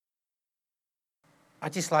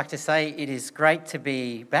I'd just like to say it is great to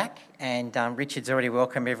be back, and Richard's already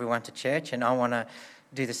welcomed everyone to church, and I want to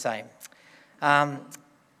do the same. I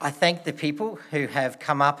thank the people who have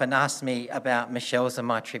come up and asked me about Michelle's and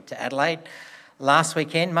my trip to Adelaide. Last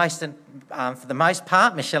weekend, for the most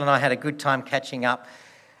part, Michelle and I had a good time catching up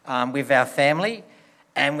with our family,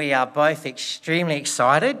 and we are both extremely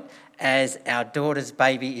excited as our daughter's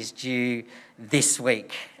baby is due this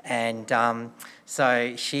week. And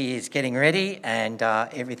so she is getting ready, and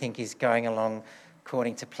everything is going along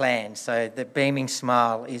according to plan. So the beaming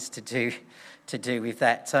smile is to do with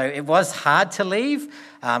that. So it was hard to leave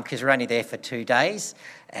because we're only there for 2 days,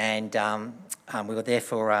 and we were there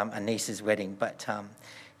for a niece's wedding. But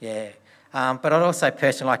but I'd also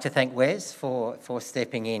personally like to thank Wes for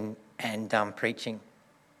stepping in and preaching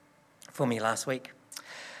for me last week.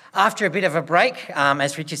 After a bit of a break,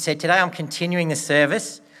 as Richard said, today I'm continuing the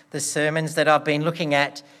sermons that I've been looking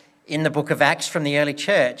at in the book of Acts from the early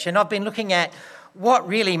church. And I've been looking at what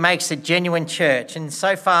really makes a genuine church. And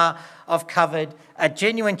so far I've covered a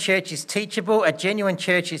genuine church is teachable, a genuine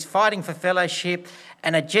church is fighting for fellowship,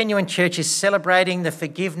 and a genuine church is celebrating the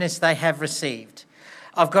forgiveness they have received.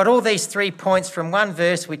 I've got all these 3 points from one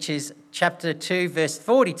verse, which is chapter 2, verse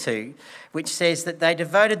 42, which says that they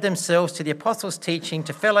devoted themselves to the apostles' teaching,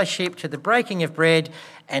 to fellowship, to the breaking of bread,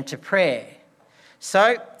 and to prayer.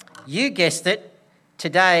 So, you guessed it,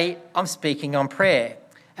 today I'm speaking on prayer,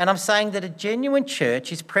 and I'm saying that a genuine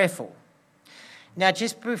church is prayerful. Now,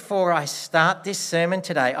 just before I start this sermon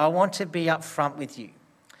today, I want to be upfront with you.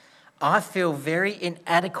 I feel very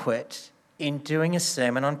inadequate in doing a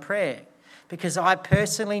sermon on prayer because I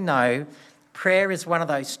personally know prayer is one of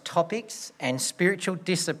those topics and spiritual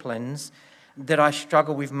disciplines that I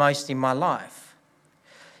struggle with most in my life.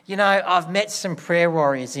 You know, I've met some prayer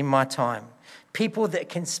warriors in my time, people that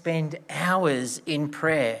can spend hours in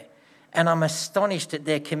prayer, and I'm astonished at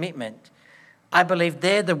their commitment. I believe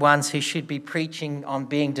they're the ones who should be preaching on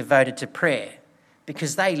being devoted to prayer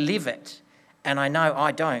because they live it, and I know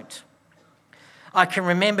I don't. I can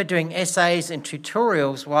remember doing essays and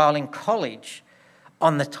tutorials while in college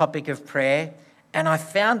on the topic of prayer, and I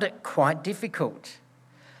found it quite difficult.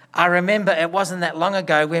 I remember it wasn't that long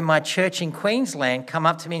ago when my church in Queensland come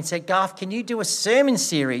up to me and said, "Garth, can you do a sermon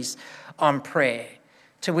series on prayer?"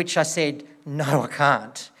 To which I said, "No, I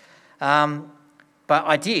can't." But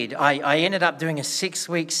I did. I ended up doing a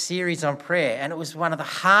 6-week series on prayer, and it was one of the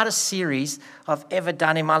hardest series I've ever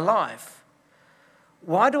done in my life.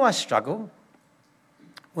 Why do I struggle?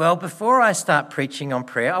 Well, before I start preaching on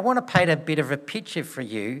prayer, I want to paint a bit of a picture for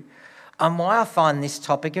you on why I find this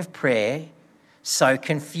topic of prayer so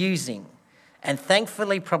confusing. And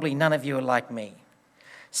thankfully, probably none of you are like me.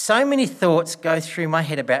 So many thoughts go through my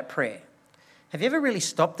head about prayer. Have you ever really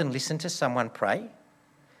stopped and listened to someone pray?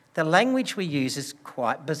 The language we use is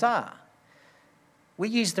quite bizarre. We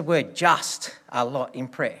use the word just a lot in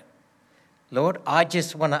prayer. Lord, I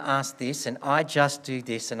just want to ask this, and I just do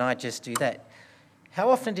this, and I just do that. How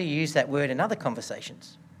often do you use that word in other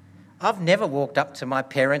conversations? I've never walked up to my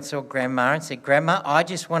parents or grandma and said, "Grandma, I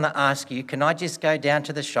just want to ask you, can I just go down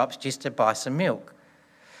to the shops just to buy some milk?"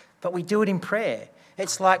 But we do it in prayer.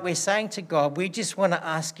 It's like we're saying to God, we just want to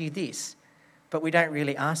ask you this, but we don't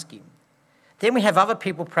really ask him. Then we have other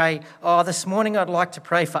people pray, "Oh, this morning I'd like to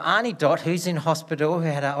pray for Arnie Dot, who's in hospital, who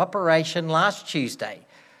had an operation last Tuesday."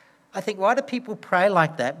 I think, why do people pray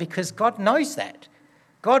like that? Because God knows that.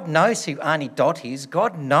 God knows who Arnie Dot is.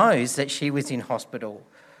 God knows that she was in hospital.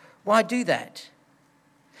 Why do that?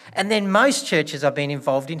 And then most churches I've been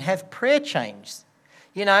involved in have prayer chains,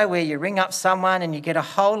 you know, where you ring up someone and you get a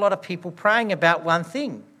whole lot of people praying about one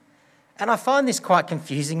thing. And I find this quite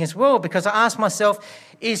confusing as well because I ask myself,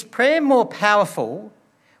 is prayer more powerful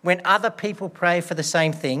when other people pray for the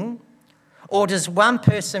same thing, or does one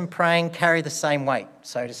person praying carry the same weight,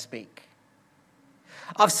 so to speak?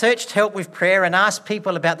 I've searched help with prayer and asked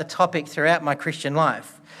people about the topic throughout my Christian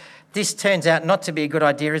life. This turns out not to be a good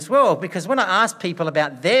idea as well, because when I ask people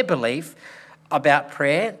about their belief about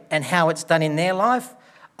prayer and how it's done in their life,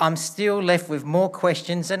 I'm still left with more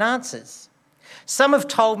questions than answers. Some have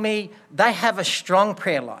told me they have a strong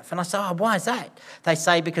prayer life, and I say, "Oh, why is that?" They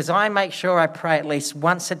say, "Because I make sure I pray at least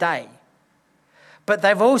once a day." But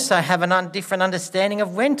they've also have a different understanding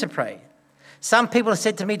of when to pray. Some people have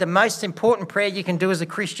said to me the most important prayer you can do as a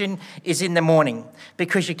Christian is in the morning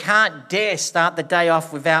because you can't dare start the day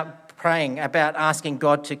off without praying about asking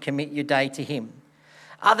God to commit your day to him.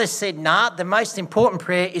 Others said, "Nah, the most important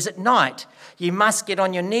prayer is at night. You must get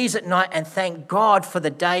on your knees at night and thank God for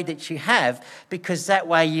the day that you have because that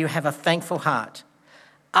way you have a thankful heart."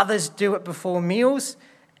 Others do it before meals,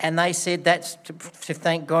 and they said that's to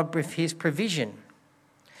thank God for his provision.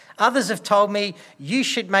 Others have told me, you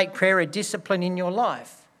should make prayer a discipline in your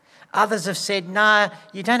life. Others have said, nah,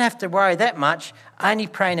 you don't have to worry that much, only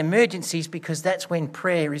pray in emergencies because that's when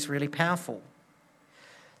prayer is really powerful.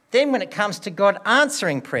 Then when it comes to God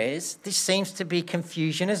answering prayers, this seems to be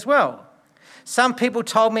confusion as well. Some people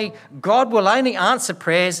told me God will only answer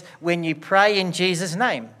prayers when you pray in Jesus'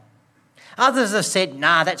 name. Others have said,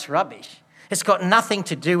 nah, that's rubbish. It's got nothing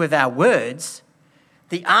to do with our words.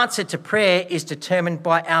 The answer to prayer is determined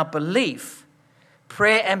by our belief.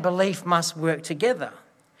 Prayer and belief must work together.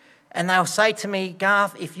 And they'll say to me,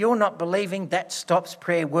 Garth, if you're not believing, that stops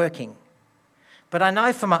prayer working. But I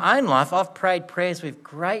know from my own life, I've prayed prayers with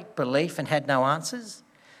great belief and had no answers.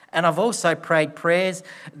 And I've also prayed prayers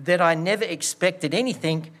that I never expected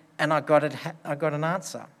anything and I got an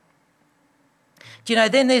answer. Do you know,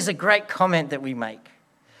 then there's a great comment that we make.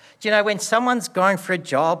 Do you know, when someone's going for a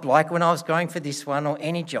job, like when I was going for this one or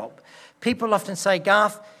any job, people often say,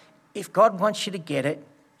 Garth, if God wants you to get it,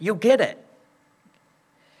 you'll get it.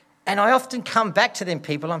 And I often come back to them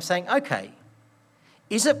people, I'm saying, okay,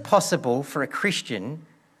 is it possible for a Christian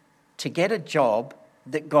to get a job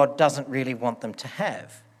that God doesn't really want them to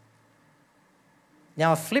have?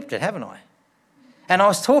 Now, I've flipped it, haven't I? And I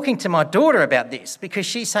was talking to my daughter about this because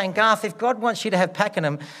she's saying, Garth, if God wants you to have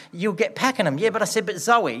Pakenham, you'll get Pakenham. Yeah, but I said, but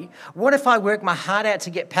Zoe, what if I work my heart out to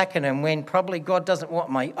get Pakenham when probably God doesn't want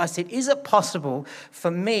me? I said, is it possible for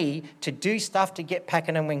me to do stuff to get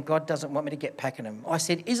Pakenham when God doesn't want me to get Pakenham? I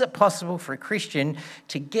said, is it possible for a Christian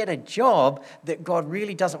to get a job that God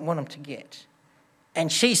really doesn't want them to get? And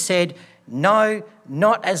she said, no,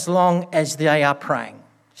 not as long as they are praying.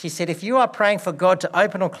 She said, if you are praying for God to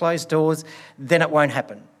open or close doors, then it won't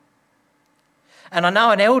happen. And I know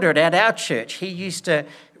an elder at our church, he used to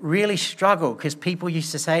really struggle because people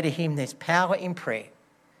used to say to him, there's power in prayer.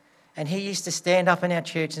 And he used to stand up in our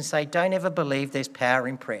church and say, don't ever believe there's power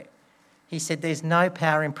in prayer. He said, there's no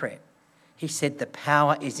power in prayer. He said, the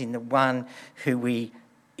power is in the one who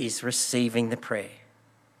is receiving the prayer.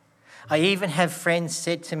 I even have friends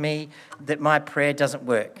said to me that my prayer doesn't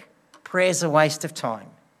work. Prayer's a waste of time.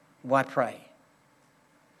 Why pray?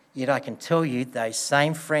 Yet I can tell you those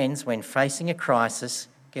same friends, when facing a crisis,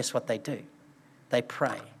 guess what they do? They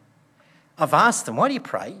pray. I've asked them, why do you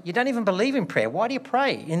pray? You don't even believe in prayer. Why do you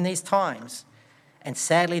pray in these times? And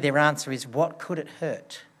sadly, their answer is, what could it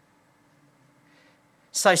hurt?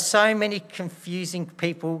 So many confusing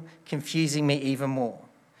people confusing me even more.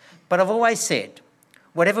 But I've always said,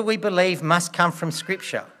 whatever we believe must come from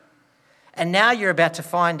Scripture. And now you're about to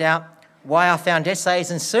find out why I found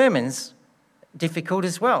essays and sermons difficult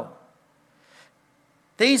as well.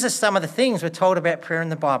 These are some of the things we're told about prayer in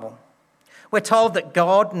the Bible. We're told that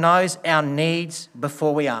God knows our needs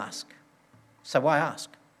before we ask. So why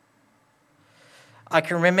ask? I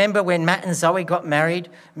can remember when Matt and Zoe got married,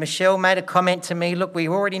 Michelle made a comment to me, look, we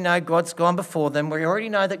already know God's gone before them. We already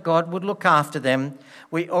know that God would look after them.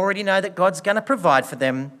 We already know that God's going to provide for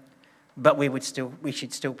them, but we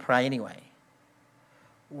should still pray anyway.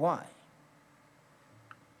 Why?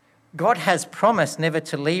 God has promised never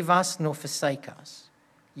to leave us nor forsake us,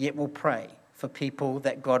 yet we'll pray for people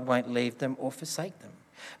that God won't leave them or forsake them.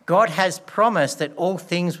 God has promised that all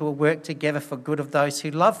things will work together for good of those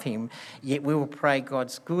who love him, yet we will pray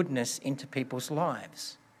God's goodness into people's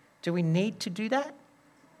lives. Do we need to do that?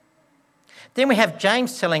 Then we have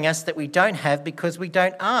James telling us that we don't have because we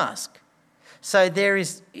don't ask. So there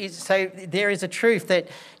is a truth that,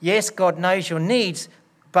 yes, God knows your needs,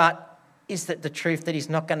 but is that the truth that he's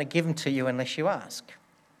not going to give them to you unless you ask?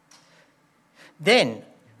 Then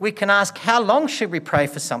we can ask, how long should we pray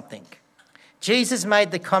for something? Jesus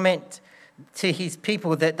made the comment to his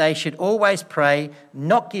people that they should always pray,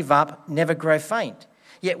 not give up, never grow faint.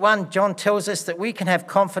 Yet 1 John tells us that we can have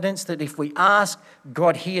confidence that if we ask,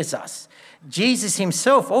 God hears us. Jesus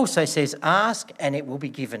himself also says, ask and it will be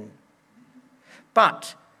given.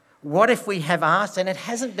 But what if we have asked and it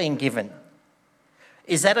hasn't been given?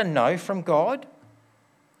 Is that a no from God?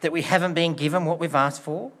 That we haven't been given what we've asked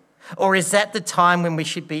for? Or is that the time when we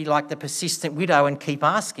should be like the persistent widow and keep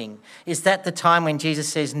asking? Is that the time when Jesus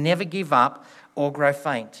says, never give up or grow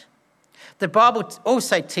faint? The Bible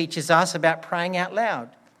also teaches us about praying out loud.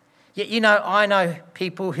 Yet, I know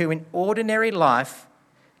people who in ordinary life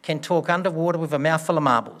can talk underwater with a mouthful of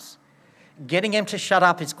marbles. Getting them to shut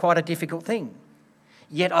up is quite a difficult thing.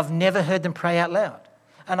 Yet I've never heard them pray out loud.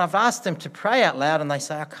 And I've asked them to pray out loud and they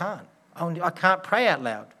say, I can't. I can't pray out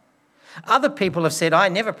loud. Other people have said, I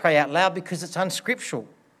never pray out loud because it's unscriptural.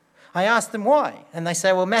 I ask them why. And they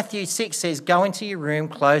say, well, Matthew 6 says, go into your room,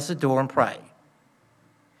 close the door and pray.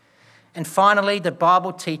 And finally, the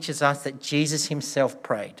Bible teaches us that Jesus himself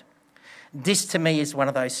prayed. This to me is one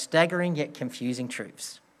of those staggering yet confusing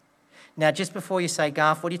truths. Now, just before you say,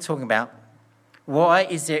 Garth, what are you talking about? Why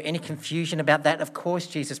is there any confusion about that? Of course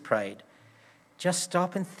Jesus prayed. Just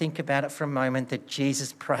stop and think about it for a moment that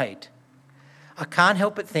Jesus prayed. I can't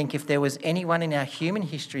help but think if there was anyone in our human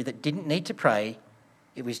history that didn't need to pray,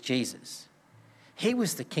 it was Jesus. He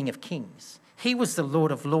was the King of Kings. He was the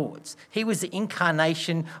Lord of Lords. He was the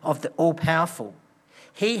incarnation of the all-powerful.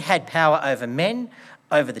 He had power over men,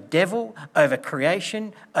 over the devil, over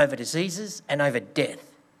creation, over diseases, and over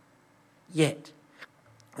death. Yet,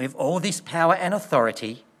 with all this power and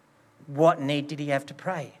authority, what need did he have to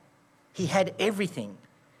pray? He had everything,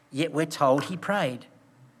 yet we're told he prayed.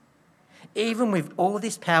 Even with all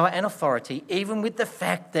this power and authority, even with the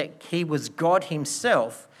fact that he was God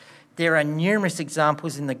himself, there are numerous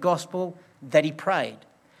examples in the gospel that he prayed.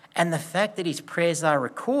 And the fact that his prayers are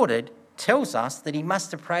recorded tells us that he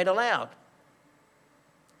must have prayed aloud.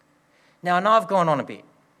 Now, I know I've gone on a bit,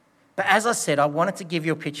 but as I said, I wanted to give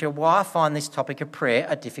you a picture of why I find this topic of prayer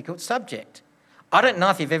a difficult subject. I don't know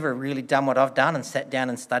if you've ever really done what I've done and sat down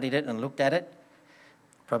and studied it and looked at it.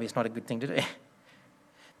 Probably it's not a good thing to do.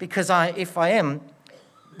 Because if I am,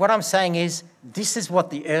 what I'm saying is this is what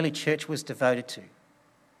the early church was devoted to.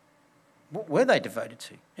 What were they devoted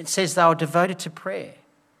to? It says they were devoted to prayer.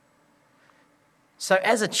 So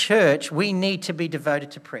as a church, we need to be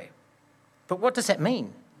devoted to prayer. But what does that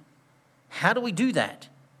mean? How do we do that?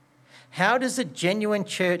 How does a genuine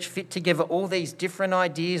church fit together all these different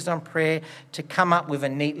ideas on prayer to come up with a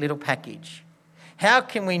neat little package? How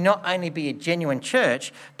can we not only be a genuine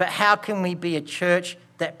church, but how can we be a church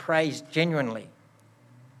that prays genuinely?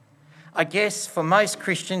 I guess for most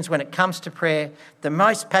Christians, when it comes to prayer, the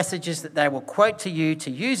most passages that they will quote to you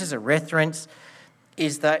to use as a reference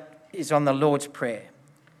is on the Lord's Prayer.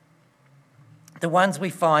 The ones we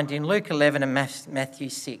find in Luke 11 and Matthew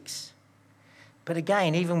 6. But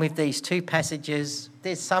again, even with these two passages,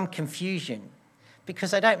 there's some confusion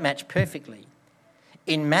because they don't match perfectly.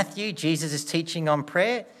 In Matthew, Jesus is teaching on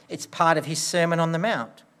prayer. It's part of his Sermon on the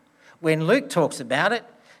Mount. When Luke talks about it,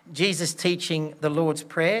 Jesus teaching the Lord's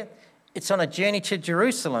Prayer, it's on a journey to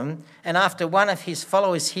Jerusalem, and after one of his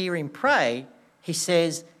followers hear him pray, he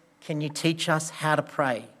says, "Can you teach us how to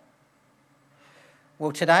pray?"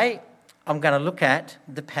 Well, today I'm going to look at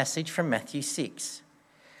the passage from Matthew 6.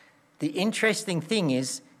 The interesting thing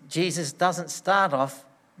is Jesus doesn't start off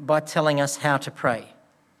by telling us how to pray.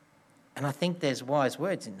 And I think there's wise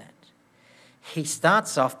words in that. He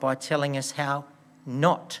starts off by telling us how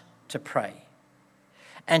not to pray.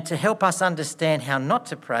 And to help us understand how not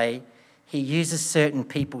to pray, he uses certain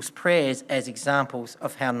people's prayers as examples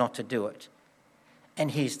of how not to do it.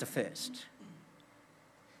 And here's the first.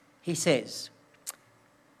 He says,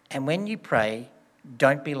 "And when you pray,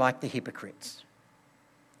 don't be like the hypocrites."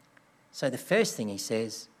 So the first thing he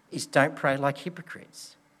says is don't pray like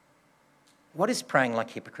hypocrites. What is praying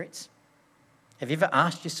like hypocrites? Have you ever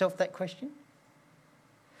asked yourself that question?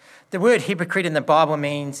 The word hypocrite in the Bible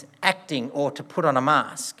means acting or to put on a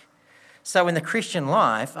mask. So in the Christian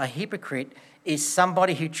life, a hypocrite is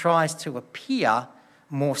somebody who tries to appear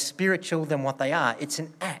more spiritual than what they are. It's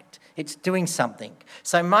an act. It's doing something.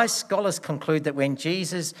 So most scholars conclude that when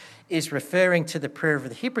Jesus is referring to the prayer of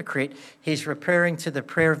the hypocrite, he's referring to the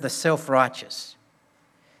prayer of the self-righteous.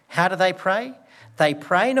 How do they pray? They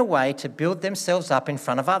pray in a way to build themselves up in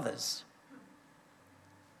front of others.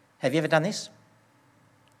 Have you ever done this?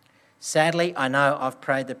 Sadly, I know I've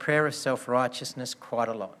prayed the prayer of self-righteousness quite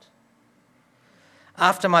a lot.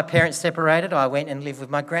 After my parents separated, I went and lived with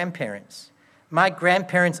my grandparents. My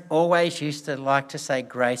grandparents always used to like to say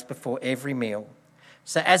grace before every meal.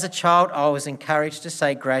 So as a child, I was encouraged to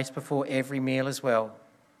say grace before every meal as well.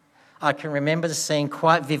 I can remember the scene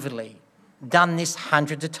quite vividly, done this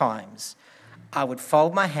hundreds of times. I would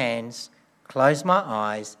fold my hands, close my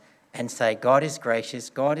eyes, and say, "God is gracious,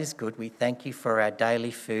 God is good, we thank you for our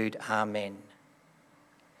daily food, amen."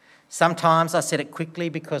 Sometimes I said it quickly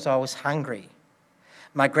because I was hungry.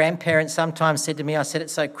 My grandparents sometimes said to me, I said it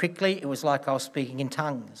so quickly, it was like I was speaking in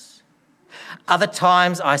tongues. Other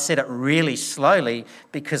times I said it really slowly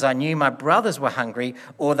because I knew my brothers were hungry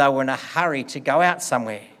or they were in a hurry to go out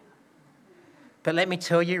somewhere. But let me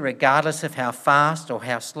tell you, regardless of how fast or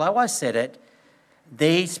how slow I said it,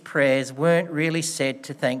 these prayers weren't really said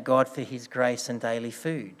to thank God for his grace and daily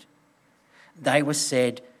food. They were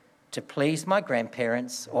said to please my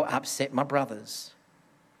grandparents or upset my brothers.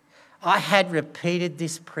 I had repeated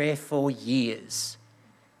this prayer for years,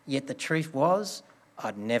 yet the truth was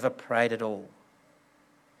I'd never prayed at all.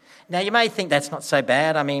 Now, you may think that's not so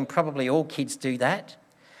bad. I mean, probably all kids do that.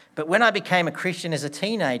 But when I became a Christian as a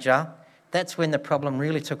teenager, that's when the problem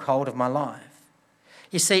really took hold of my life.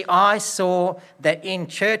 You see, I saw that in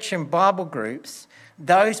church and Bible groups,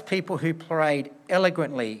 those people who prayed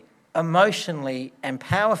eloquently, emotionally, and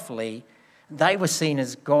powerfully, they were seen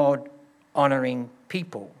as God-honouring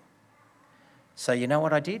people. So you know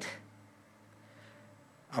what I did?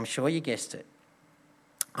 I'm sure you guessed it.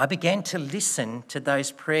 I began to listen to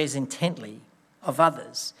those prayers intently of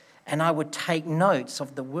others, and I would take notes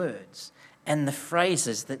of the words and the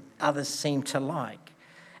phrases that others seemed to like.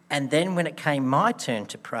 And then when it came my turn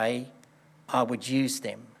to pray, I would use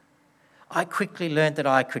them. I quickly learned that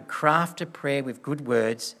I could craft a prayer with good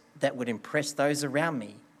words that would impress those around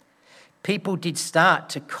me. People did start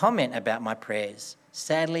to comment about my prayers.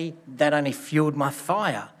 Sadly, that only fueled my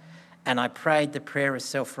fire, and I prayed the prayer of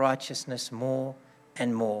self-righteousness more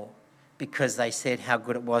and more because they said how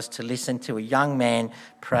good it was to listen to a young man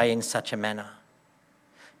pray in such a manner.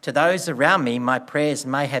 To those around me, my prayers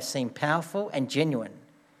may have seemed powerful and genuine,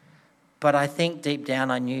 but I think deep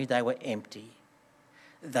down I knew they were empty.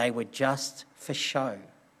 They were just for show.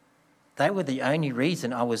 They were the only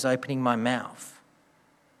reason I was opening my mouth.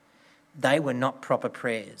 They were not proper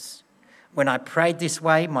prayers. When I prayed this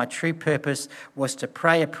way, my true purpose was to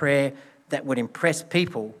pray a prayer that would impress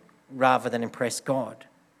people rather than impress God.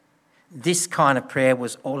 This kind of prayer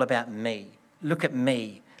was all about me. Look at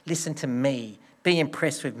me, listen to me, be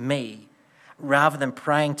impressed with me. Rather than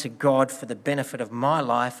praying to God for the benefit of my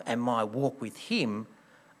life and my walk with Him,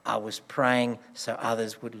 I was praying so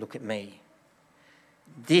others would look at me.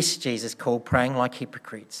 This Jesus called praying like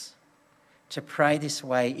hypocrites. To pray this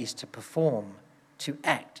way is to perform, to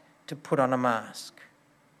act, to put on a mask.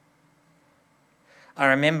 I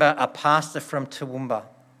remember a pastor from Toowoomba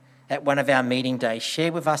at one of our meeting days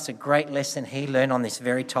shared with us a great lesson he learned on this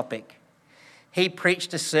very topic. He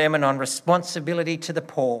preached a sermon on responsibility to the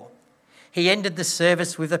poor. He ended the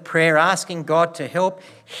service with a prayer asking God to help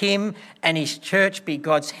him and his church be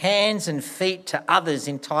God's hands and feet to others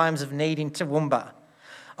in times of need in Toowoomba.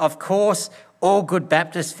 Of course, all good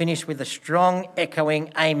Baptists finish with a strong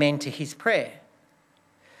echoing amen to his prayer.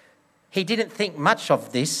 He didn't think much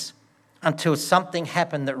of this until something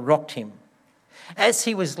happened that rocked him. As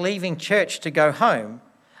he was leaving church to go home,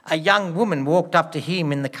 a young woman walked up to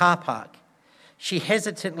him in the car park. She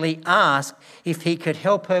hesitantly asked if he could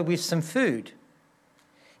help her with some food.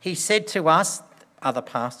 He said to us, other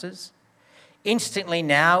pastors, instantly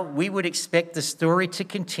now we would expect the story to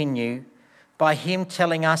continue by him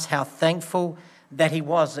telling us how thankful that he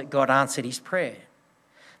was that God answered his prayer.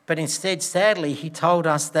 But instead, sadly, he told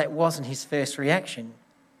us that wasn't his first reaction.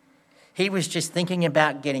 He was just thinking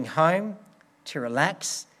about getting home to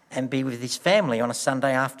relax and be with his family on a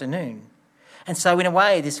Sunday afternoon. And so in a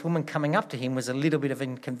way, this woman coming up to him was a little bit of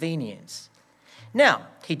inconvenience. Now,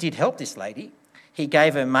 he did help this lady. He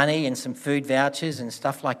gave her money and some food vouchers and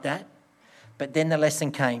stuff like that. But then the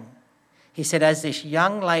lesson came. He said, as this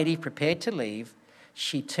young lady prepared to leave,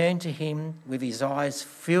 she turned to him with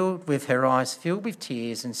her eyes filled with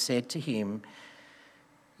tears and said to him,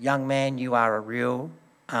 "Young man, you are a real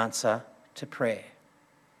answer to prayer."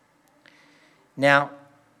 Now,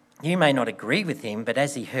 you may not agree with him, but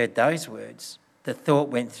as he heard those words, the thought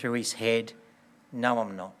went through his head, no,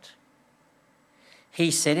 I'm not. He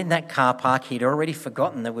said in that car park he'd already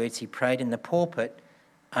forgotten the words he prayed in the pulpit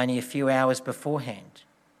only a few hours beforehand.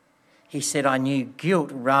 He said, I knew guilt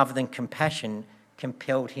rather than compassion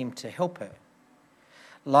compelled him to help her.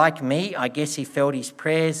 Like me, I guess he felt his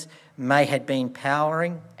prayers may have been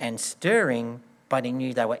powering and stirring, but he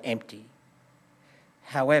knew they were empty.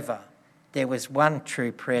 However, there was one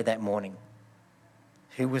true prayer that morning.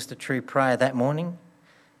 Who was the true prayer that morning?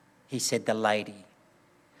 He said the lady.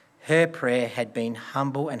 Her prayer had been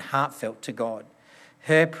humble and heartfelt to God.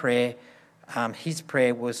 Her prayer, his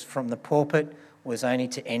prayer was from the pulpit, was only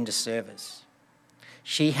to end a service.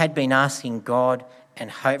 She had been asking God and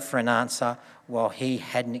hoped for an answer while he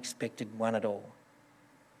hadn't expected one at all.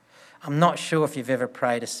 I'm not sure if you've ever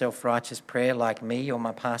prayed a self-righteous prayer like me or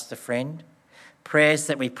my pastor friend, prayers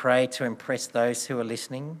that we pray to impress those who are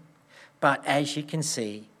listening. But as you can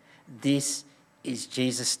see, this is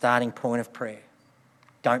Jesus' starting point of prayer.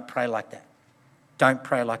 Don't pray like that. Don't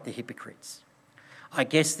pray like the hypocrites. I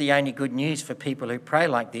guess the only good news for people who pray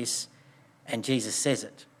like this, and Jesus says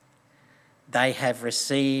it, they have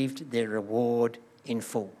received their reward in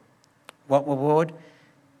full. What reward?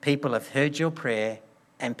 People have heard your prayer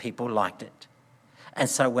and people liked it. And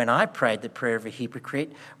so when I prayed the prayer of a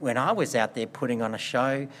hypocrite, when I was out there putting on a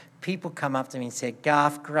show, people come up to me and said,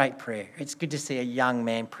 Garth, great prayer. It's good to see a young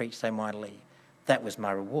man preach so mightily. That was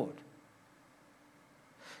my reward.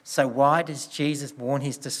 So why does Jesus warn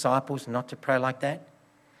his disciples not to pray like that?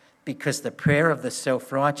 because the prayer of the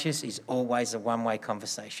self-righteous is always a one-way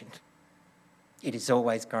conversation. It is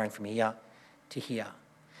always going from here to here.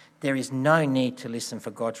 There is no need to listen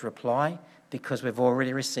for God's reply because we've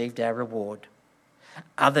already received our reward.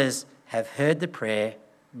 Others have heard the prayer,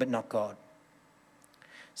 but not God.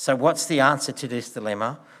 So what's the answer to this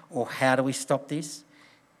dilemma, or how do we stop this?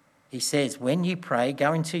 He says, when you pray,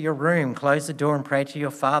 go into your room, close the door and pray to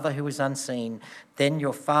your Father who is unseen. Then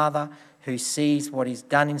your Father who sees what is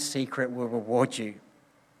done in secret will reward you.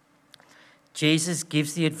 Jesus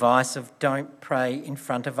gives the advice of don't pray in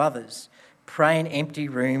front of others. Pray in empty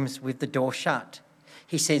rooms with the door shut.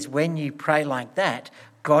 He says when you pray like that,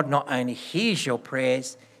 God not only hears your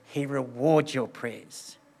prayers, he rewards your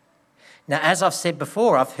prayers. Now, as I've said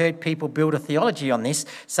before, I've heard people build a theology on this,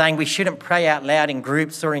 saying we shouldn't pray out loud in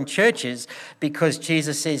groups or in churches because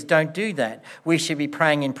Jesus says don't do that. We should be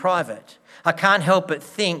praying in private. I can't help but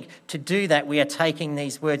think to do that we are taking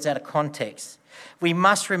these words out of context. We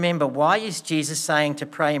must remember, why is Jesus saying to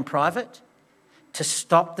pray in private? To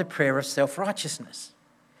stop the prayer of self-righteousness.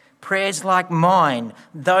 Prayers like mine,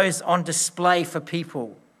 those on display for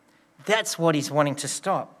people. That's what he's wanting to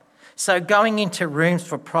stop. So going into rooms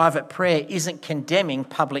for private prayer isn't condemning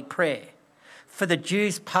public prayer. For the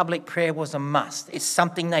Jews, public prayer was a must. It's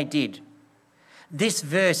something they did. This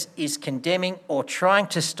verse is condemning or trying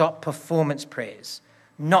to stop performance prayers,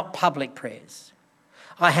 not public prayers.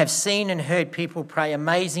 I have seen and heard people pray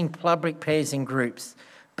amazing public prayers in groups,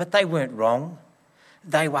 but they weren't wrong.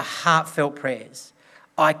 They were heartfelt prayers.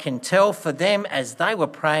 I can tell for them as they were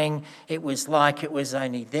praying, it was like it was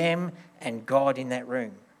only them and God in that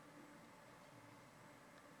room.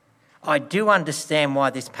 I do understand why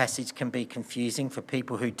this passage can be confusing for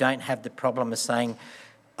people who don't have the problem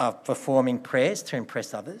of performing prayers to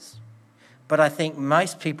impress others. But I think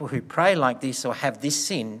most people who pray like this or have this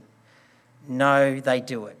sin know they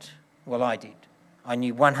do it. Well, I did. I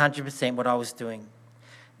knew 100% what I was doing.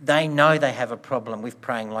 They know they have a problem with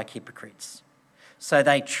praying like hypocrites. So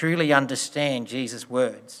they truly understand Jesus'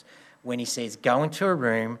 words when he says, go into a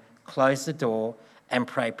room, close the door and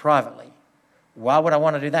pray privately. Why would I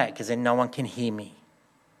want to do that? Because then no one can hear me.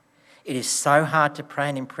 It is so hard to pray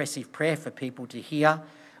an impressive prayer for people to hear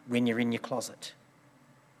when you're in your closet.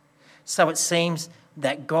 So it seems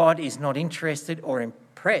that God is not interested or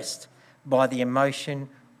impressed by the emotion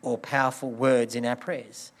or powerful words in our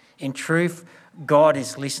prayers. In truth, God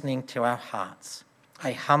is listening to our hearts.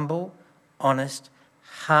 A humble, honest,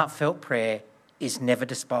 heartfelt prayer is never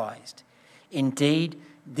despised. Indeed,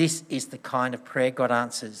 this is the kind of prayer God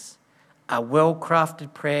answers. A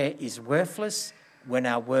well-crafted prayer is worthless when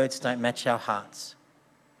our words don't match our hearts.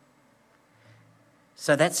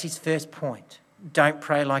 So that's his first point. Don't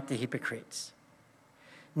pray like the hypocrites.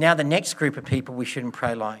 Now the next group of people we shouldn't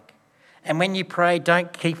pray like. And when you pray,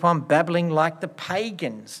 don't keep on babbling like the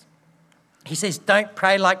pagans. He says, don't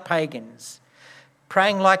pray like pagans.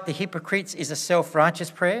 Praying like the hypocrites is a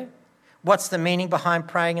self-righteous prayer. What's the meaning behind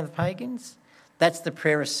praying in the pagans? That's the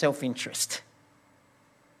prayer of self-interest.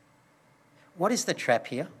 What is the trap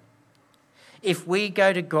here? If we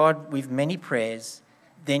go to God with many prayers,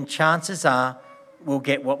 then chances are we'll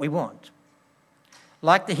get what we want.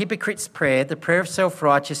 Like the hypocrite's prayer, the prayer of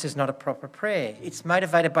self-righteous is not a proper prayer. It's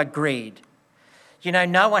motivated by greed. You know,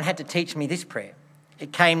 no one had to teach me this prayer.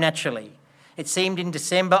 It came naturally. It seemed in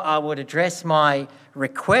December I would address my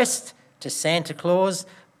request to Santa Claus,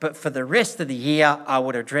 but for the rest of the year I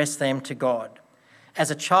would address them to God.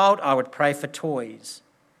 As a child, I would pray for toys.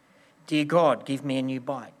 Dear God, give me a new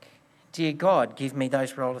bike. Dear God, give me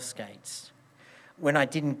those roller skates. When I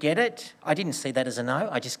didn't get it, I didn't see that as a no,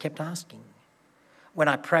 I just kept asking. When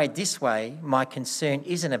I prayed this way, my concern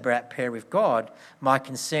isn't about prayer with God. My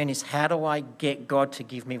concern is, how do I get God to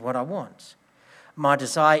give me what I want? My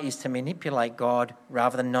desire is to manipulate God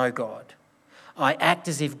rather than know God. I act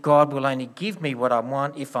as if God will only give me what I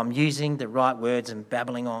want if I'm using the right words and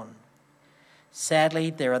babbling on. Sadly,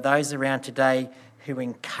 there are those around today who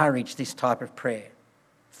encourage this type of prayer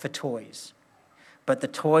for toys. But the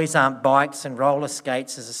toys aren't bikes and roller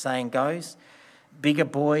skates, as the saying goes. Bigger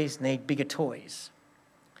boys need bigger toys.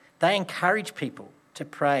 They encourage people to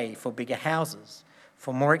pray for bigger houses,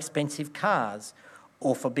 for more expensive cars,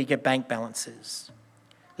 or for bigger bank balances.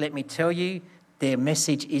 Let me tell you, their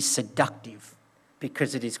message is seductive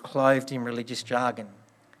because it is clothed in religious jargon.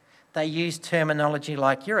 They use terminology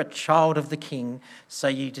like, you're a child of the king, so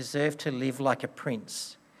you deserve to live like a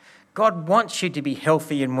prince. God wants you to be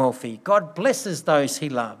healthy and wealthy. God blesses those he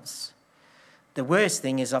loves. The worst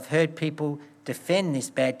thing is I've heard people defend this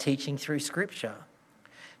bad teaching through Scripture.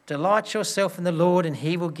 Delight yourself in the Lord and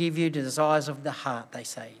he will give you the desires of the heart, they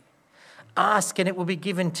say. Ask and it will be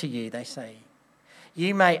given to you, they say.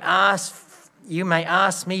 You may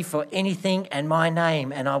ask me for anything in my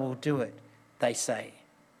name and I will do it, they say.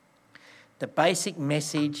 The basic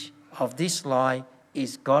message of this lie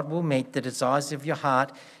is God will meet the desires of your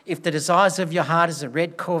heart. If the desires of your heart is a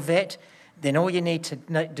red Corvette, then all you need to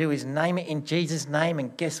do is name it in Jesus' name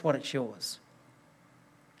and guess what? It's yours.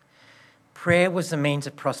 Prayer was the means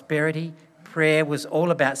of prosperity. Prayer was all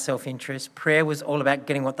about self-interest. Prayer was all about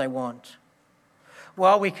getting what they want.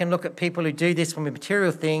 While we can look at people who do this with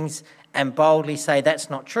material things and boldly say that's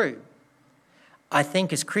not true, I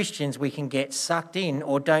think as Christians we can get sucked in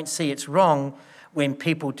or don't see it's wrong when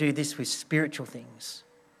people do this with spiritual things.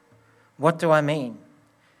 What do I mean?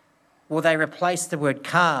 Well, they replace the word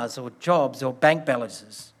cars or jobs or bank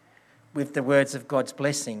balances with the words of God's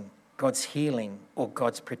blessing, God's healing, or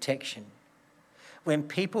God's protection. When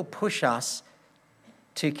people push us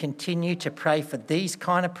to continue to pray for these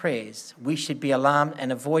kind of prayers, we should be alarmed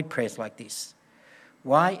and avoid prayers like this.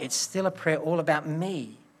 Why? It's still a prayer all about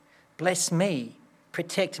me. Bless me,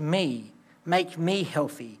 protect me, make me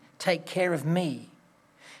healthy, take care of me.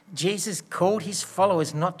 Jesus called his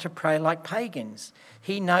followers not to pray like pagans.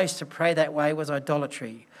 He knows to pray that way was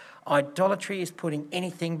idolatry. Idolatry is putting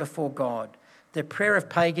anything before God. The prayer of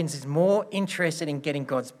pagans is more interested in getting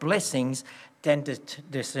God's blessings than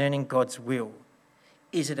discerning God's will.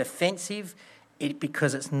 Is it offensive?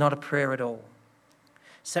 Because it's not a prayer at all.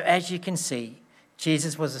 So as you can see,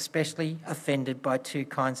 Jesus was especially offended by two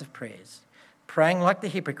kinds of prayers: praying like the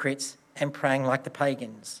hypocrites and praying like the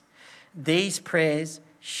pagans. These prayers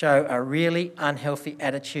show a really unhealthy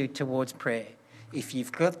attitude towards prayer. If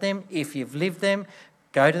you've got them, if you've lived them,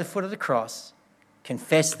 go to the foot of the cross,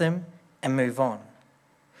 confess them, and move on.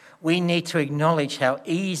 We need to acknowledge how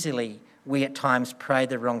easily we at times pray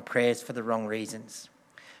the wrong prayers for the wrong reasons.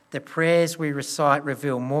 The prayers we recite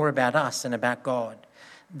reveal more about us than about God.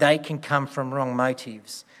 They can come from wrong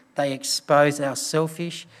motives. They expose our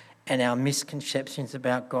selfish and our misconceptions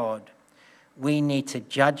about God. We need to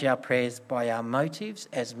judge our prayers by our motives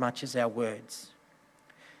as much as our words.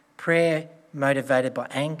 Prayer motivated by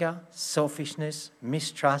anger, selfishness,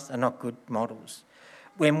 mistrust are not good models.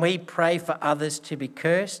 When we pray for others to be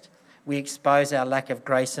cursed, we expose our lack of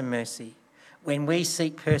grace and mercy. When we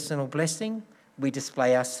seek personal blessing, we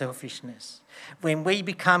display our selfishness. When we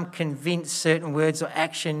become convinced certain words or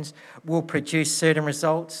actions will produce certain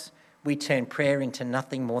results, we turn prayer into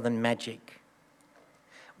nothing more than magic.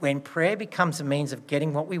 When prayer becomes a means of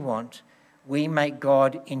getting what we want, we make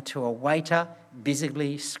God into a waiter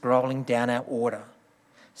busily scrolling down our order.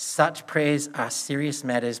 Such prayers are serious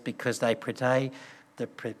matters because they betray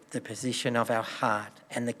the position of our heart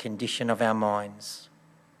and the condition of our minds.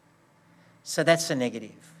 So that's the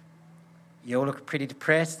negative. You all look pretty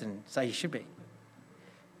depressed, and so you should be.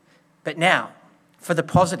 But now, for the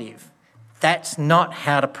positive, that's not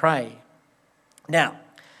how to pray. Now,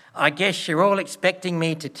 I guess you're all expecting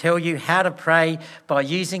me to tell you how to pray by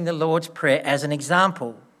using the Lord's Prayer as an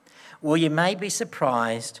example. Well, you may be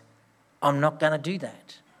surprised. I'm not going to do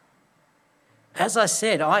that. As I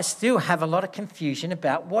said, I still have a lot of confusion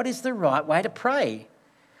about what is the right way to pray.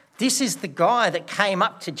 This is the guy that came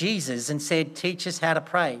up to Jesus and said, teach us how to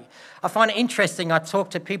pray. I find it interesting. I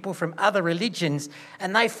talk to people from other religions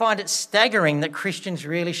and they find it staggering that Christians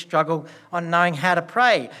really struggle on knowing how to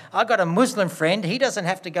pray. I've got a Muslim friend. He doesn't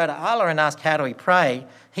have to go to Allah and ask, how do we pray?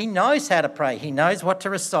 He knows how to pray. He knows what to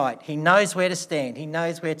recite. He knows where to stand. He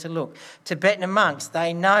knows where to look. Tibetan monks,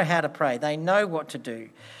 they know how to pray. They know what to do.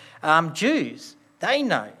 Jews, they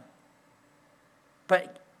know.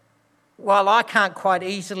 But while I can't quite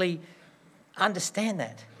easily understand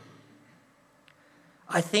that,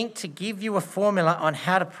 I think to give you a formula on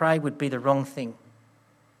how to pray would be the wrong thing.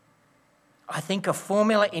 I think a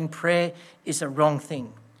formula in prayer is a wrong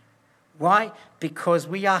thing. Why? Because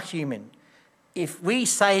we are human. If we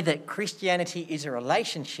say that Christianity is a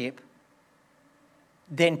relationship,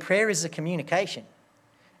 then prayer is a communication.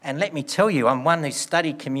 And let me tell you, I'm one who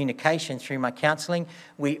studied communication through my counselling.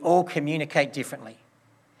 We all communicate differently.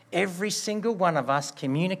 Every single one of us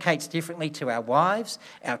communicates differently to our wives,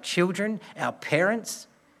 our children, our parents.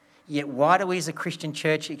 Yet why do we as a Christian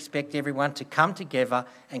church expect everyone to come together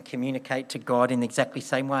and communicate to God in exactly the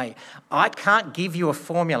same way? I can't give you a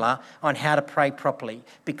formula on how to pray properly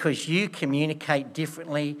because you communicate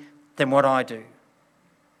differently than what I do.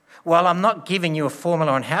 While I'm not giving you a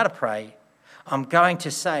formula on how to pray, I'm going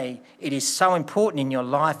to say it is so important in your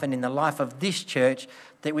life and in the life of this church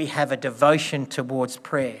that we have a devotion towards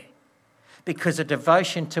prayer. Because a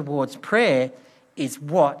devotion towards prayer is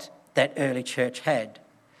what that early church had.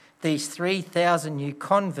 these 3,000 new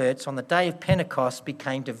converts on the day of Pentecost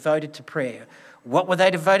became devoted to prayer. What were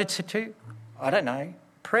they devoted to? I don't know.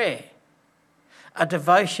 Prayer. A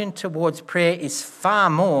devotion towards prayer is far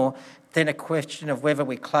more than a question of whether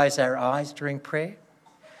we close our eyes during prayer.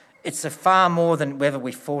 It's far more than whether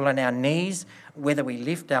we fall on our knees, whether we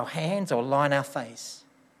lift our hands or line our face.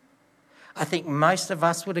 I think most of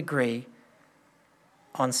us would agree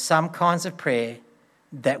on some kinds of prayer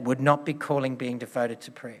that would not be calling being devoted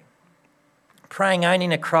to prayer. Praying only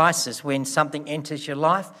in a crisis when something enters your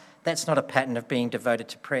life, that's not a pattern of being devoted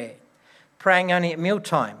to prayer. Praying only at meal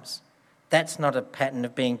times, that's not a pattern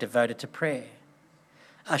of being devoted to prayer.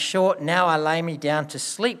 A short, now I lay me down to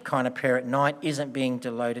sleep kind of prayer at night isn't being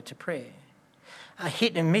devoted to prayer. A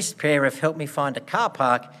hit and miss prayer of help me find a car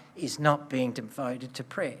park is not being devoted to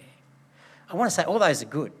prayer. I want to say all those are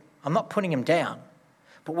good. I'm not putting them down.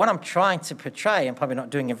 But what I'm trying to portray, and probably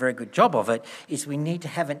not doing a very good job of it, is we need to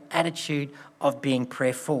have an attitude of being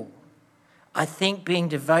prayerful. I think being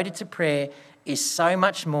devoted to prayer is so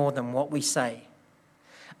much more than what we say.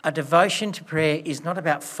 A devotion to prayer is not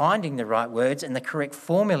about finding the right words and the correct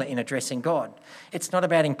formula in addressing God. It's not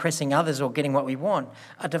about impressing others or getting what we want.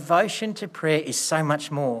 A devotion to prayer is so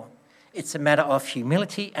much more. It's a matter of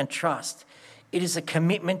humility and trust. It is a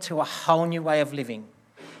commitment to a whole new way of living.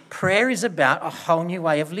 Prayer is about a whole new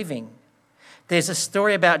way of living. There's a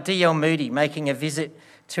story about D.L. Moody making a visit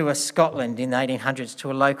to Scotland in the 1800s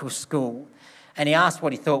to a local school, and he asked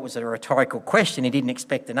what he thought was a rhetorical question. He didn't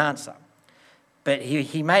expect an answer. But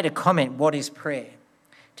he made a comment, what is prayer?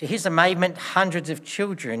 To his amazement, hundreds of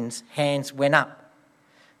children's hands went up.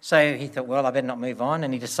 So he thought, well, I better not move on,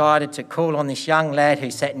 and he decided to call on this young lad who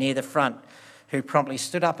sat near the front, who promptly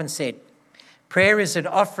stood up and said, prayer is an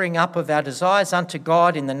offering up of our desires unto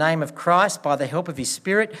God in the name of Christ by the help of his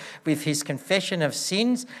Spirit, with his confession of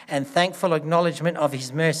sins and thankful acknowledgement of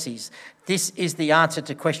his mercies. This is the answer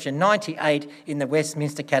to question 98 in the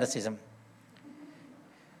Westminster Catechism.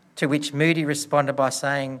 To which Moody responded by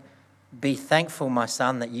saying, be thankful, my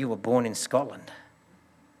son, that you were born in Scotland.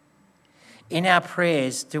 In our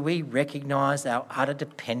prayers, do we recognise our utter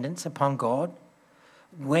dependence upon God?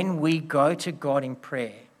 When we go to God in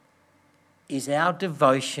prayer, is our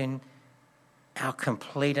devotion our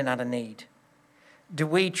complete and utter need? Do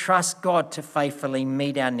we trust God to faithfully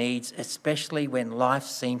meet our needs, especially when life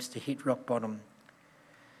seems to hit rock bottom?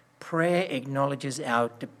 Prayer acknowledges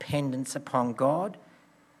our dependence upon God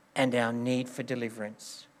and our need for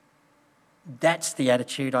deliverance. That's the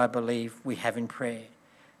attitude I believe we have in prayer.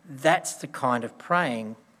 That's the kind of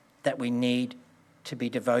praying that we need to be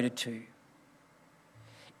devoted to.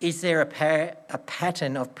 Is there a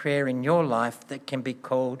pattern of prayer in your life that can be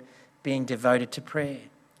called being devoted to prayer?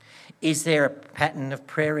 Is there a pattern of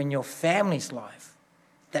prayer in your family's life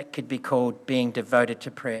that could be called being devoted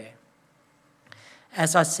to prayer?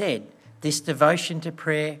 As I said, this devotion to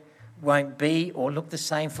prayer won't be or look the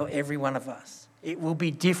same for every one of us. It will be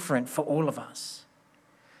different for all of us,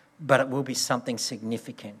 but it will be something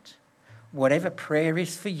significant. Whatever prayer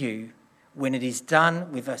is for you, when it is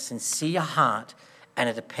done with a sincere heart and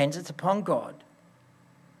a dependence upon God,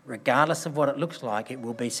 regardless of what it looks like, it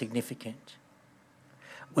will be significant.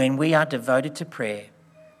 When we are devoted to prayer,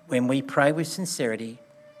 when we pray with sincerity,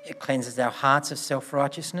 it cleanses our hearts of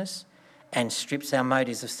self-righteousness and strips our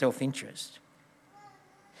motives of self-interest.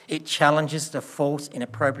 It challenges the false,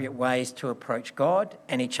 inappropriate ways to approach God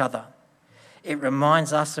and each other. It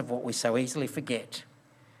reminds us of what we so easily forget,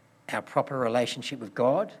 our proper relationship with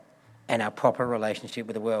God and our proper relationship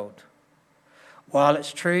with the world. While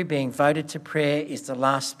it's true being voted to prayer is the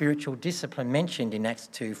last spiritual discipline mentioned in Acts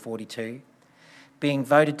 2:42, being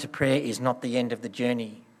voted to prayer is not the end of the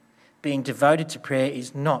journey. Being devoted to prayer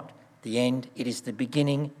is not the end. It is the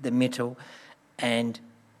beginning, the middle, and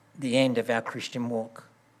the end of our Christian walk.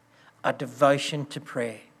 A devotion to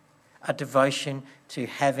prayer, a devotion to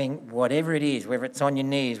having whatever it is, whether it's on your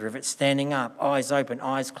knees, whether it's standing up, eyes open,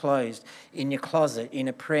 eyes closed, in your closet, in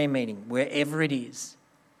a prayer meeting, wherever it is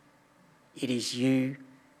you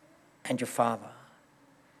and your Father.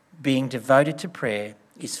 Being devoted to prayer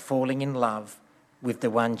is falling in love with the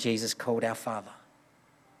one Jesus called our Father.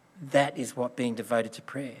 That is what being devoted to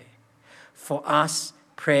prayer. For us,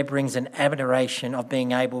 prayer brings an admiration of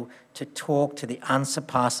being able to talk to the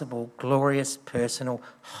unsurpassable, glorious, personal,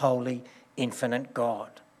 holy, infinite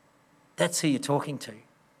God. That's who you're talking to.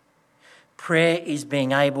 Prayer is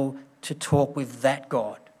being able to talk with that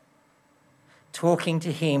God. Talking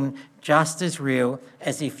to him just as real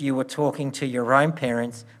as if you were talking to your own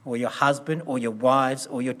parents or your husband or your wives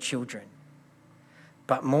or your children.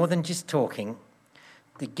 But more than just talking,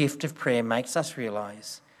 the gift of prayer makes us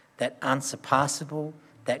realise that unsurpassable,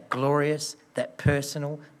 that glorious, that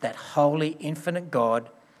personal, that holy, infinite God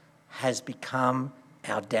has become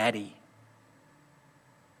our daddy.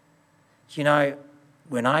 You know,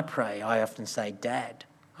 when I pray, I often say Dad.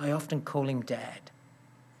 I often call him Dad.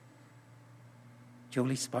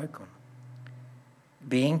 Julie spoke on.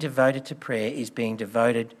 Being devoted to prayer is being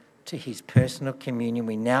devoted to his personal communion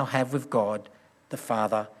we now have with God, the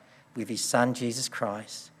Father, with his Son, Jesus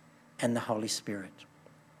Christ, and the Holy Spirit.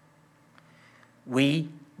 We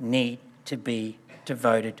need to be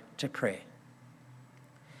devoted to prayer.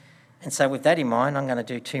 And so with that in mind, I'm going to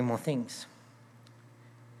do two more things.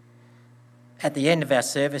 At the end of our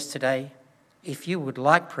service today, if you would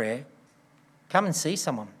like prayer, come and see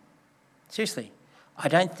someone. Seriously. I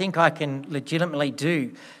don't think I can legitimately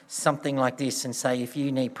do something like this and say, if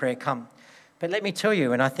you need prayer, come. But let me tell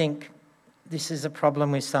you, and I think this is a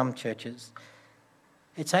problem with some churches,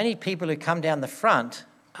 it's only people who come down the front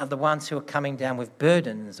are the ones who are coming down with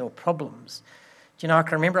burdens or problems. Do you know, I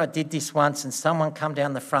can remember I did this once and someone come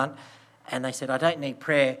down the front and they said, I don't need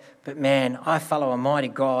prayer, but man, I follow a mighty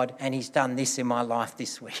God and he's done this in my life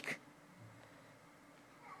this week.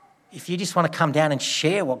 If you just want to come down and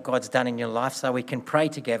share what God's done in your life so we can pray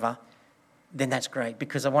together, then that's great.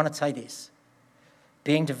 Because I want to say this.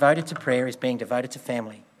 Being devoted to prayer is being devoted to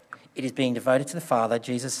family. It is being devoted to the Father,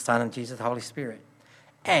 Jesus the Son, and Jesus the Holy Spirit.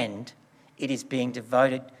 And it is being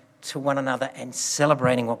devoted to one another and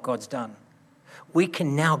celebrating what God's done. We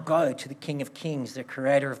can now go to the King of Kings, the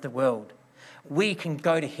creator of the world. We can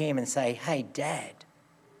go to him and say, hey, Dad,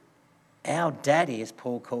 our daddy, as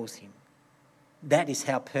Paul calls him. That is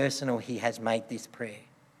how personal he has made this prayer.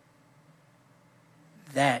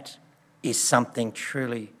 That is something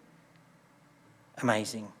truly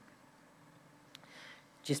amazing.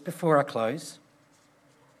 Just before I close,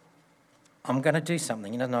 I'm going to do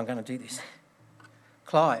something. You know, I'm going to do this.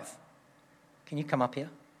 Clive, can you come up here,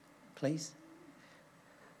 please?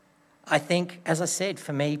 I think, as I said,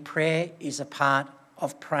 for me, prayer is a part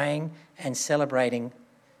of praying and celebrating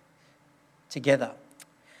together.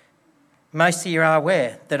 Most of you are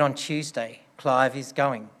aware that on Tuesday, Clive is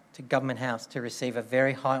going to Government House to receive a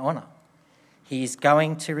very high honour. He is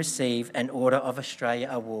going to receive an Order of Australia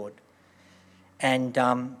award. And,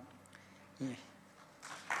 yeah,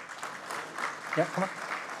 come on.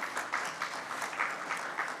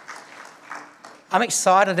 I'm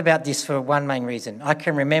excited about this for one main reason. I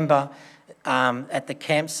can remember at the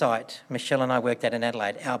campsite Michelle and I worked at in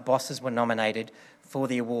Adelaide, our bosses were nominated for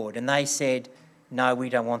the award and they said, no, we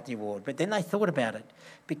don't want the award. But then they thought about it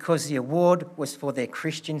because the award was for their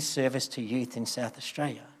Christian service to youth in South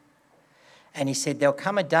Australia. And he said, there'll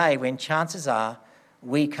come a day when chances are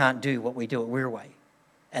we can't do what we do at Wirraway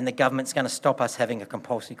and the government's going to stop us having a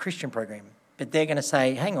compulsory Christian program. But they're going to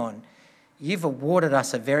say, hang on, you've awarded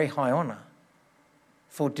us a very high honour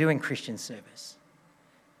for doing Christian service.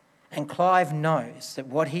 And Clive knows that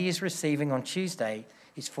what he is receiving on Tuesday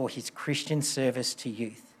is for his Christian service to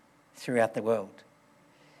youth throughout the world.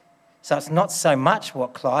 So it's not so much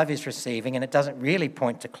what Clive is receiving, and it doesn't really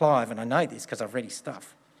point to Clive, and I know this because I've read his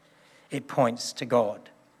stuff. It points to God.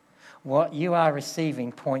 What you are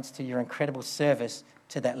receiving points to your incredible service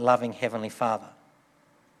to that loving Heavenly Father.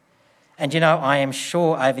 And you know, I am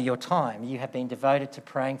sure over your time you have been devoted to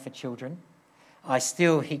praying for children.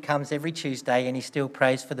 He comes every Tuesday and he still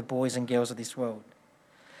prays for the boys and girls of this world.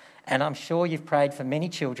 And I'm sure you've prayed for many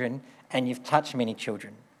children and you've touched many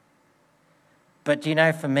children. But do you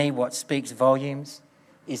know, for me, what speaks volumes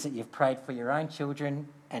is that you've prayed for your own children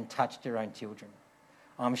and touched your own children.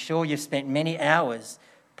 I'm sure you've spent many hours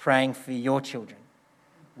praying for your children.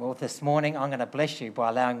 Well, this morning I'm going to bless you by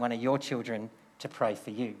allowing one of your children to pray for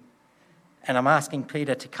you. And I'm asking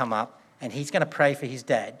Peter to come up and he's going to pray for his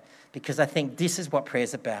dad because I think this is what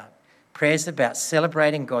prayer's about. Prayer's about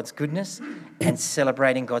celebrating God's goodness and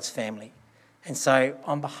celebrating God's family. And so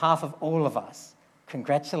on behalf of all of us,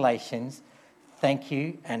 congratulations. Thank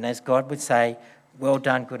you, and as God would say, well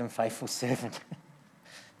done, good and faithful servant.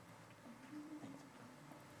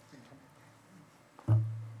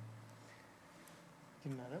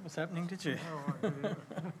 Didn't know that was happening, did you?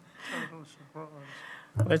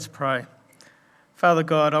 Let's pray. Father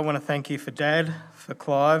God, I want to thank you for Dad, for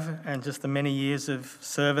Clive, and just the many years of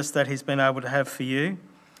service that he's been able to have for you.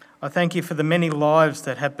 I thank you for the many lives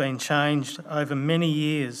that have been changed over many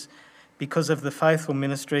years because of the faithful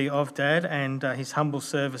ministry of Dad and his humble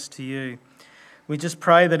service to you. We just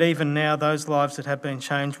pray that even now those lives that have been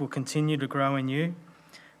changed will continue to grow in you.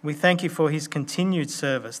 We thank you for his continued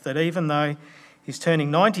service, that even though he's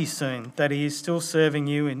turning 90 soon, that he is still serving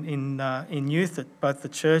you in youth at both the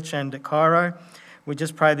church and at Cairo. We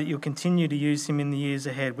just pray that you'll continue to use him in the years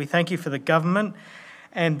ahead. We thank you for the government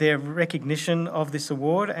and their recognition of this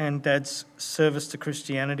award and Dad's service to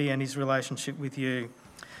Christianity and his relationship with you.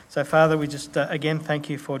 So, Father, we just again thank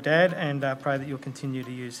you for Dad and pray that you'll continue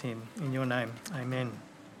to use him. In your name, amen.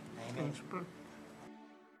 Amen.